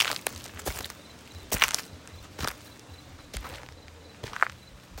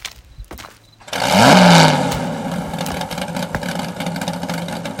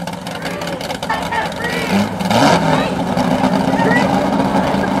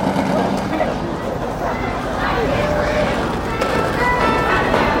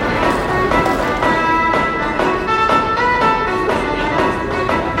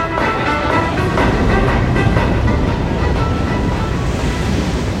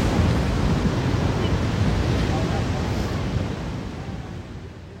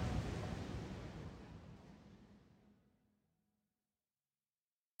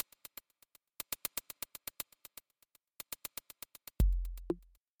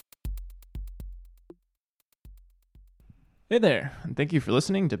Hey there, and thank you for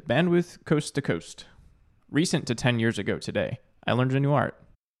listening to Bandwidth Coast to Coast. Recent to 10 years ago today, I learned a new art.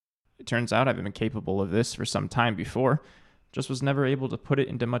 It turns out I've been capable of this for some time before, just was never able to put it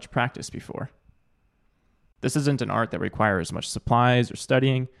into much practice before. This isn't an art that requires much supplies or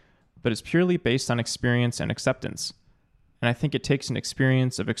studying, but is purely based on experience and acceptance. And I think it takes an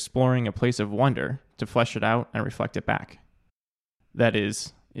experience of exploring a place of wonder to flesh it out and reflect it back. That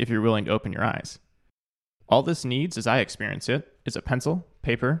is, if you're willing to open your eyes. All this needs, as I experience it, is a pencil,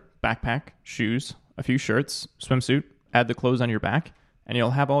 paper, backpack, shoes, a few shirts, swimsuit, add the clothes on your back, and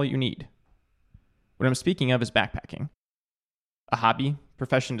you'll have all you need. What I'm speaking of is backpacking. A hobby,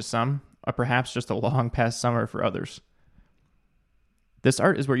 profession to some, or perhaps just a long past summer for others. This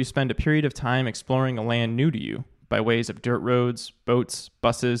art is where you spend a period of time exploring a land new to you by ways of dirt roads, boats,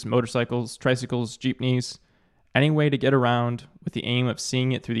 buses, motorcycles, tricycles, jeepneys, any way to get around with the aim of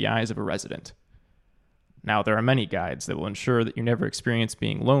seeing it through the eyes of a resident. Now, there are many guides that will ensure that you never experience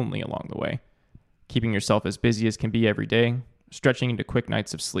being lonely along the way, keeping yourself as busy as can be every day, stretching into quick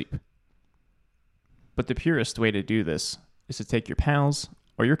nights of sleep. But the purest way to do this is to take your pals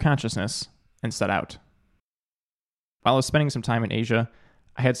or your consciousness and set out. While I was spending some time in Asia,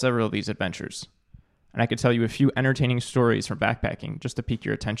 I had several of these adventures, and I could tell you a few entertaining stories from backpacking just to pique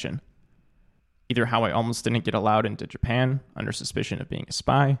your attention. Either how I almost didn't get allowed into Japan under suspicion of being a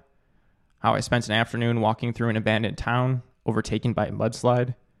spy, how I spent an afternoon walking through an abandoned town overtaken by a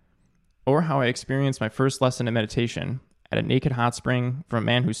mudslide, or how I experienced my first lesson in meditation at a naked hot spring from a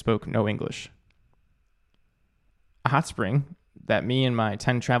man who spoke no English. A hot spring that me and my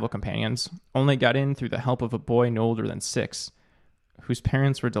 10 travel companions only got in through the help of a boy no older than 6, whose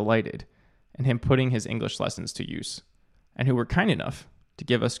parents were delighted in him putting his English lessons to use, and who were kind enough to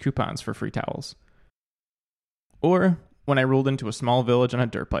give us coupons for free towels. Or when I rolled into a small village on a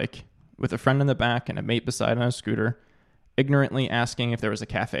dirt bike, with a friend in the back and a mate beside on a scooter, ignorantly asking if there was a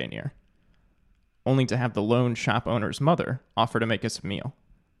cafe near, only to have the lone shop owner's mother offer to make us a meal,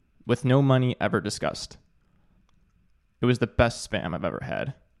 with no money ever discussed. It was the best spam I've ever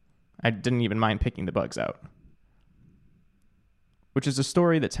had. I didn't even mind picking the bugs out. Which is a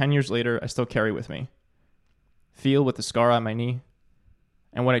story that 10 years later I still carry with me, feel with the scar on my knee,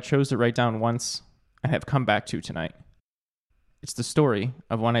 and what I chose to write down once and have come back to tonight. It's the story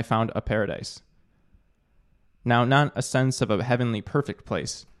of when I found a paradise. Now, not a sense of a heavenly perfect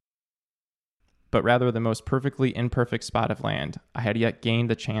place, but rather the most perfectly imperfect spot of land I had yet gained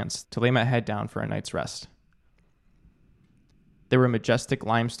the chance to lay my head down for a night's rest. There were majestic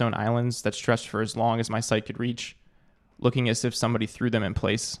limestone islands that stretched for as long as my sight could reach, looking as if somebody threw them in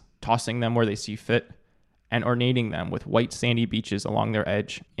place, tossing them where they see fit, and ornating them with white sandy beaches along their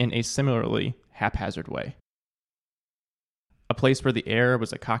edge in a similarly haphazard way. A place where the air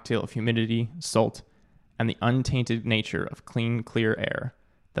was a cocktail of humidity, salt, and the untainted nature of clean, clear air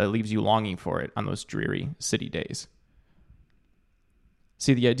that leaves you longing for it on those dreary city days.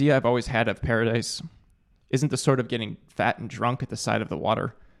 See, the idea I've always had of paradise isn't the sort of getting fat and drunk at the side of the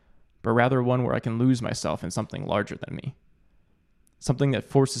water, but rather one where I can lose myself in something larger than me. Something that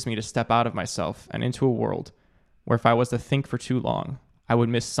forces me to step out of myself and into a world where if I was to think for too long, I would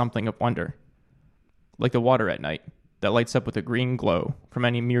miss something of wonder. Like the water at night, that lights up with a green glow from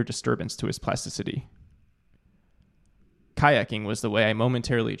any mere disturbance to its plasticity. Kayaking was the way I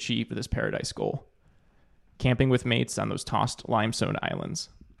momentarily achieved this paradise goal. Camping with mates on those tossed limestone islands.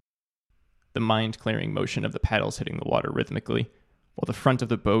 The mind-clearing motion of the paddles hitting the water rhythmically, while the front of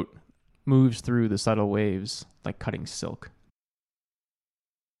the boat moves through the subtle waves like cutting silk.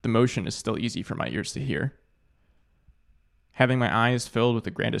 The motion is still easy for my ears to hear. Having my eyes filled with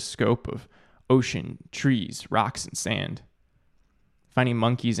the grandest scope of ocean, trees, rocks, and sand. Finding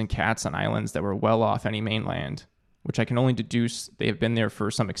monkeys and cats on islands that were well off any mainland, which I can only deduce they have been there for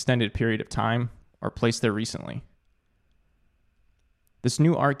some extended period of time or placed there recently. This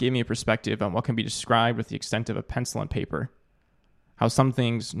new art gave me a perspective on what can be described with the extent of a pencil and paper. How some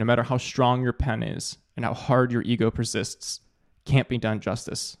things, no matter how strong your pen is and how hard your ego persists, can't be done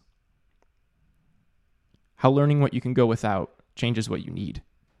justice. How learning what you can go without changes what you need.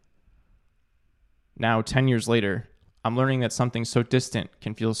 Now, 10 years later, I'm learning that something so distant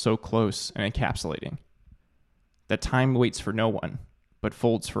can feel so close and encapsulating. That time waits for no one, but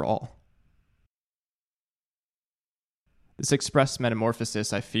folds for all. This express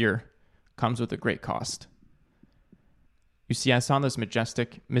metamorphosis, I fear, comes with a great cost. You see, I saw this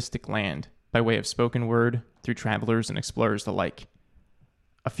majestic, mystic land by way of spoken word through travelers and explorers alike.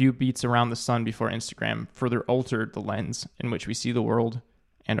 A few beats around the sun before Instagram further altered the lens in which we see the world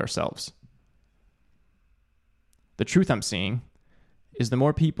and ourselves. The truth I'm seeing is the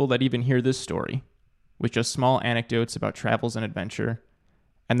more people that even hear this story with just small anecdotes about travels and adventure,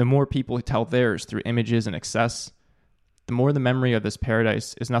 and the more people who tell theirs through images and excess, the more the memory of this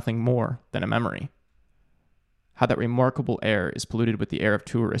paradise is nothing more than a memory. How that remarkable air is polluted with the air of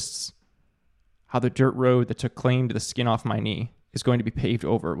tourists. How the dirt road that took claim to the skin off my knee is going to be paved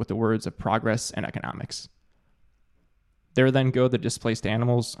over with the words of progress and economics. There then go the displaced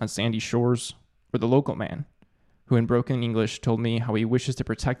animals on sandy shores, or the local man, who in broken English told me how he wishes to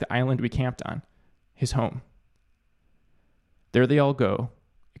protect the island we camped on, his home. There they all go,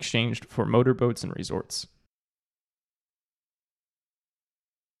 exchanged for motorboats and resorts.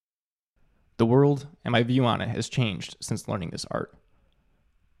 The world and my view on it has changed since learning this art.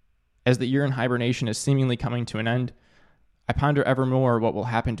 As the year in hibernation is seemingly coming to an end, I ponder evermore what will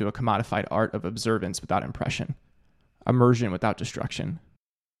happen to a commodified art of observance without impression, immersion without destruction.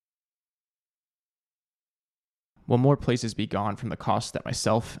 Will more places be gone from the cost that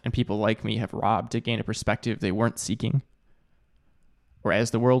myself and people like me have robbed to gain a perspective they weren't seeking? Or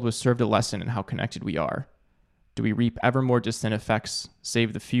as the world was served a lesson in how connected we are, do we reap ever more distant effects,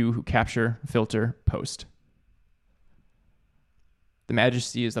 save the few who capture, filter, post? The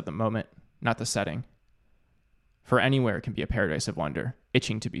majesty is of the moment, not the setting. For anywhere can be a paradise of wonder,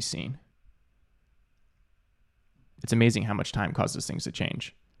 itching to be seen. It's amazing how much time causes things to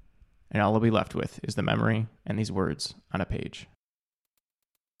change. And all I'll be left with is the memory and these words on a page.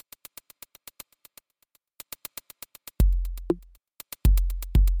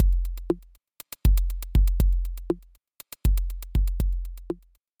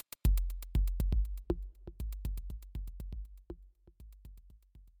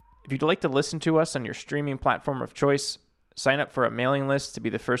 If you'd like to listen to us on your streaming platform of choice, sign up for a mailing list to be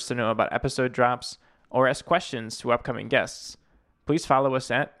the first to know about episode drops, or ask questions to upcoming guests, please follow us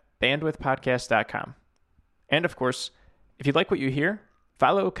at bandwidthpodcast.com. And of course, if you like what you hear,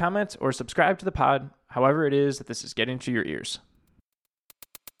 follow, comment, or subscribe to the pod, however it is that this is getting to your ears.